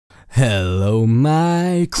Hello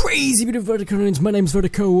my crazy bit of Verticonians, my name's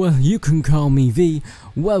Vertico, you can call me V.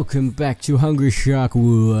 Welcome back to Hungry Shark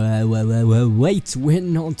Wait, we're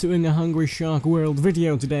not doing a Hungry Shark World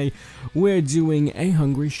video today. We're doing a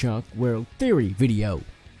Hungry Shark World Theory video.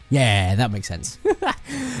 Yeah, that makes sense.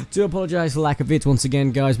 Do apologise for lack of it once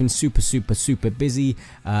again, guys. Been super busy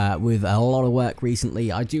with a lot of work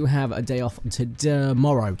recently. I do have a day off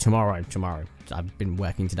tomorrow. I've been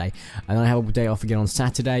working today, and then I have a day off again on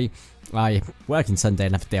Saturday. I work on Sunday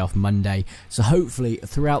and have a day off Monday. So hopefully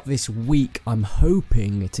throughout this week, I'm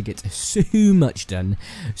hoping to get so much done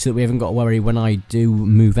so that we haven't got to worry when I do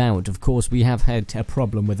move out. Of course, we have had a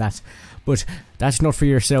problem with that, but that's not for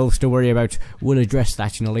yourselves to worry about. We'll address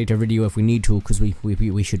that in a later video if we need to, because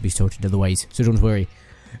we should be sorted otherwise. So don't worry.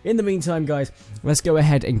 In the meantime, guys, let's go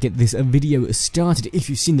ahead and get this video started. If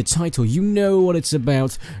you've seen the title, you know what it's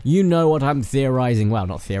about. You know what I'm theorizing. Well,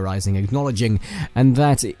 not theorizing, acknowledging. And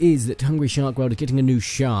that is that Hungry Shark World is getting a new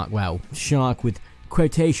shark. Well, shark with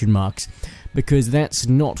quotation marks, because that's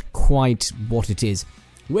not quite what it is.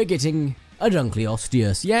 We're getting a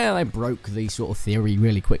Dunkleosteus. Yeah, I broke the sort of theory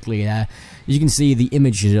really quickly there. As you can see, the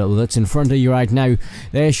image that's in front of you right now,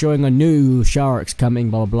 they're showing a new shark's coming,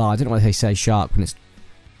 blah, blah, blah. I don't know why they say shark when it's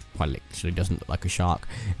quite literally doesn't look like a shark.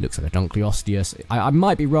 It looks like a Dunkleosteus. I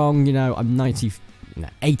might be wrong, you know, I'm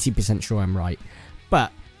 80% sure I'm right.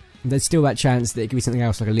 But there's still that chance that it could be something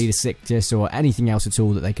else like a Ledocictus or anything else at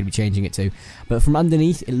all that they could be changing it to. But from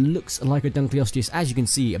underneath, it looks like a Dunkleosteus, as you can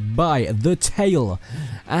see by the tail.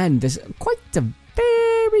 And there's quite a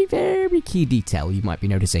very key detail you might be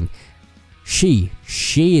noticing. She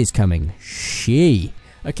is coming.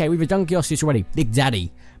 Okay, we have a Dunkleosteus already. Big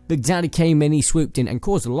Daddy. Big Daddy came in, he swooped in and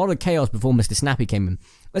caused a lot of chaos before Mr. Snappy came in.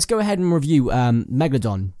 Let's go ahead and review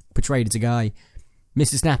Megalodon, portrayed as a guy.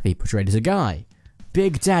 Mr. Snappy, portrayed as a guy.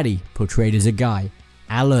 Big Daddy, portrayed as a guy.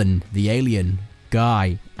 Alan, the alien.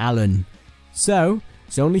 Guy. Alan. So,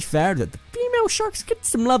 it's only fair that the female sharks get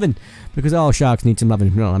some loving. Because all sharks need some loving,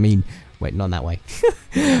 you know what I mean? Wait, not in that way.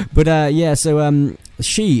 But, yeah, so,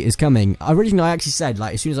 she is coming. Originally, I actually said,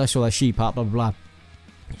 like, as soon as I saw that she part, blah, blah, blah.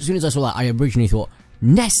 As soon as I saw that, I originally thought,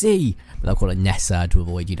 Nessie! But they'll call it Nessa to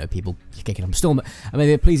avoid, you know, people kicking up a storm. And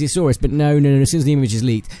maybe a Plesiosaurus, but no, as soon as the image is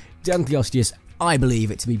leaked, Dunkleosteus, I believe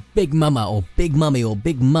it to be Big Mama, or Big Mummy, or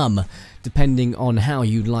Big Mum, depending on how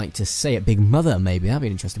you'd like to say it. Big Mother, maybe, that'd be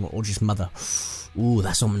an interesting one, or just Mother. Ooh,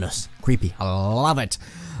 that's ominous. Creepy. I love it.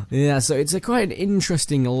 Yeah, so it's quite an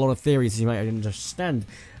interesting, a lot of theories you might understand.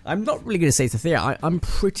 I'm not really going to say it's a theory. I'm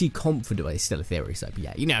pretty confident. Well, it's still a theory, so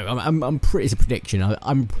yeah, you know, I'm pretty. It's a prediction.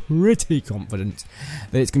 I'm pretty confident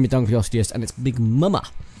that it's going to be Dunkleosteus and it's Big Mama,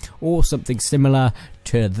 or something similar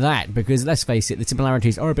to that. Because let's face it, the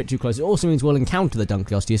similarities are a bit too close. It also means we'll encounter the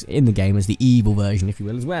Dunkleosteus in the game as the evil version, if you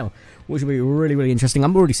will, as well, which will be really interesting.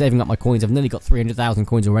 I'm already saving up my coins. I've nearly got 300,000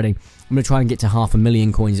 coins already. I'm going to try and get to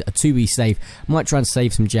 500,000 coins to be safe. Might try and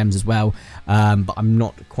save some gems as well, but I'm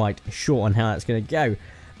not quite sure on how that's going to go.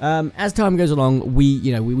 As time goes along, we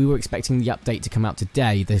were expecting the update to come out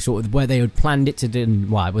today. They sort of, where they had planned it to do,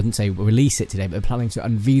 well, I wouldn't say release it today, but they're planning to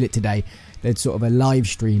unveil it today. There's sort of a live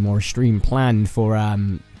stream or a stream planned for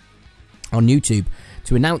on YouTube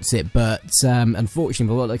to announce it, but unfortunately,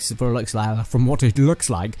 from what it looks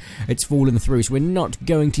like, it's fallen through. So we're not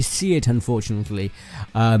going to see it, unfortunately,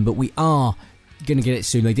 but we are going to get it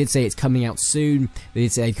soon. They did say it's coming out soon. They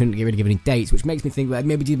did say they couldn't give any dates, which makes me think that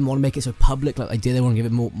maybe they didn't want to make it so public like they did. They want to give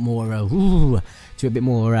it more to a bit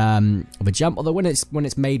more of a jump. Although when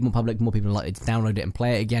it's made more public, more people are likely to download it and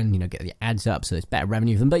play it again. You know, get the ads up, so it's better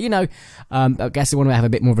revenue for them. But you know, I guess they want to have a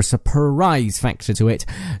bit more of a surprise factor to it.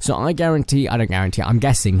 So I don't guarantee. I'm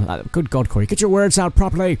guessing. Good God, Corey, get your words out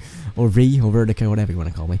properly, or V, or Vertico, whatever you want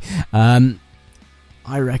to call me.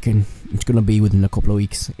 I reckon it's going to be within a couple of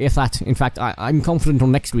weeks, if that. In fact, I'm confident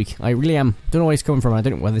on next week. I really am. Don't know where it's coming from. I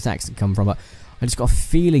don't know where this accent come from, but I just got a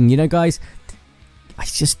feeling, you know, guys.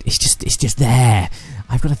 It's just there.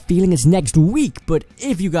 I've got a feeling it's next week. But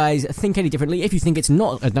if you guys think any differently, if you think it's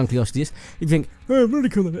not a Dunkleosteus, if you think, oh,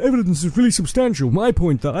 Vertical, the evidence is really substantial, my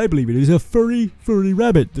point that I believe it is a furry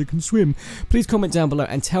rabbit that can swim, please comment down below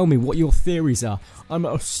and tell me what your theories are.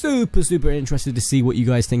 I'm super interested to see what you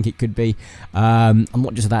guys think it could be. I'm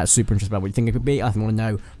not just that super interested about what you think it could be. I want to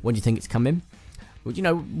know, when do you think it's coming? Well, you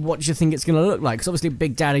know, what do you think it's going to look like? Because obviously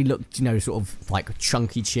Big Daddy looked, you know, sort of like a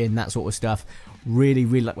chunky chin, that sort of stuff. Really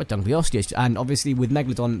like with Dunkleosteus. And obviously with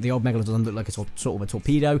Megalodon, the old Megalodon looked like a sort of a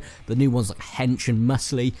torpedo. The new one's like hench and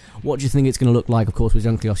muscly. What do you think it's going to look like, of course, with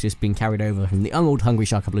Dunkleosteus being carried over from the old Hungry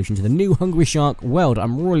Shark evolution to the new Hungry Shark world?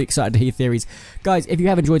 I'm really excited to hear theories. Guys, if you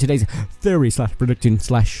have enjoyed today's theory / prediction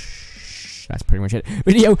 / that's pretty much it.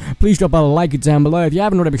 Video, please drop a like down below. If you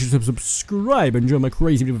haven't already, make sure to subscribe and join my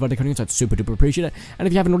crazy video video content. I'd super duper appreciate it. And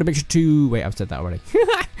if you haven't already, make sure to wait. I've said that already.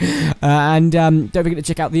 And don't forget to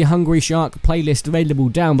check out the Hungry Shark playlist available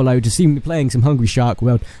down below to see me playing some Hungry Shark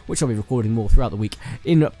World, which I'll be recording more throughout the week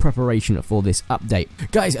in preparation for this update.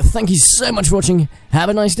 Guys, thank you so much for watching. Have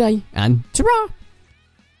a nice day and ta-ra!